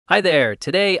Hi there,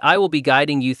 today I will be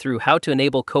guiding you through how to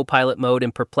enable Copilot mode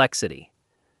in Perplexity.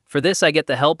 For this, I get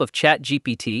the help of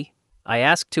ChatGPT. I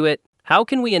asked to it, how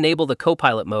can we enable the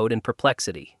Copilot mode in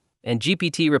Perplexity? And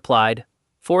GPT replied,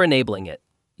 for enabling it,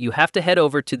 you have to head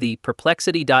over to the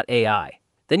Perplexity.ai.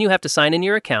 Then you have to sign in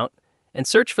your account and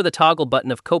search for the toggle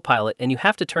button of Copilot, and you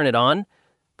have to turn it on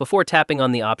before tapping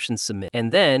on the option Submit.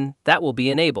 And then that will be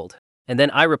enabled. And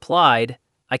then I replied,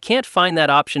 I can't find that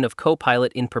option of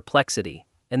Copilot in Perplexity.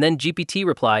 And then GPT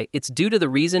reply, it's due to the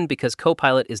reason because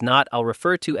Copilot is not I'll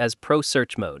refer to as Pro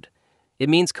Search Mode. It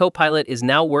means Copilot is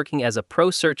now working as a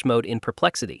Pro Search Mode in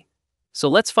Perplexity. So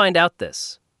let's find out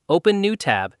this. Open New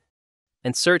tab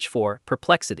and search for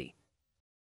Perplexity.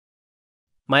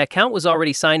 My account was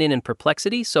already signed in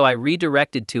Perplexity, so I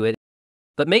redirected to it,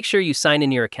 but make sure you sign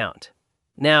in your account.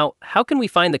 Now, how can we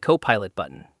find the Copilot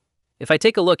button? If I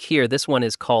take a look here, this one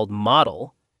is called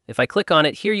Model. If I click on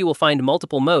it, here you will find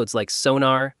multiple modes like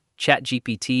Sonar,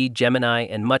 ChatGPT, Gemini,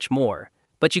 and much more.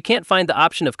 But you can't find the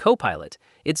option of Copilot.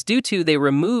 It's due to they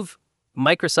remove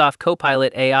Microsoft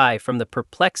Copilot AI from the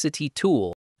Perplexity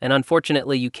tool, and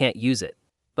unfortunately you can't use it.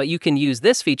 But you can use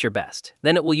this feature best.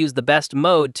 Then it will use the best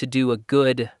mode to do a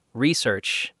good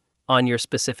research on your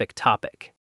specific topic.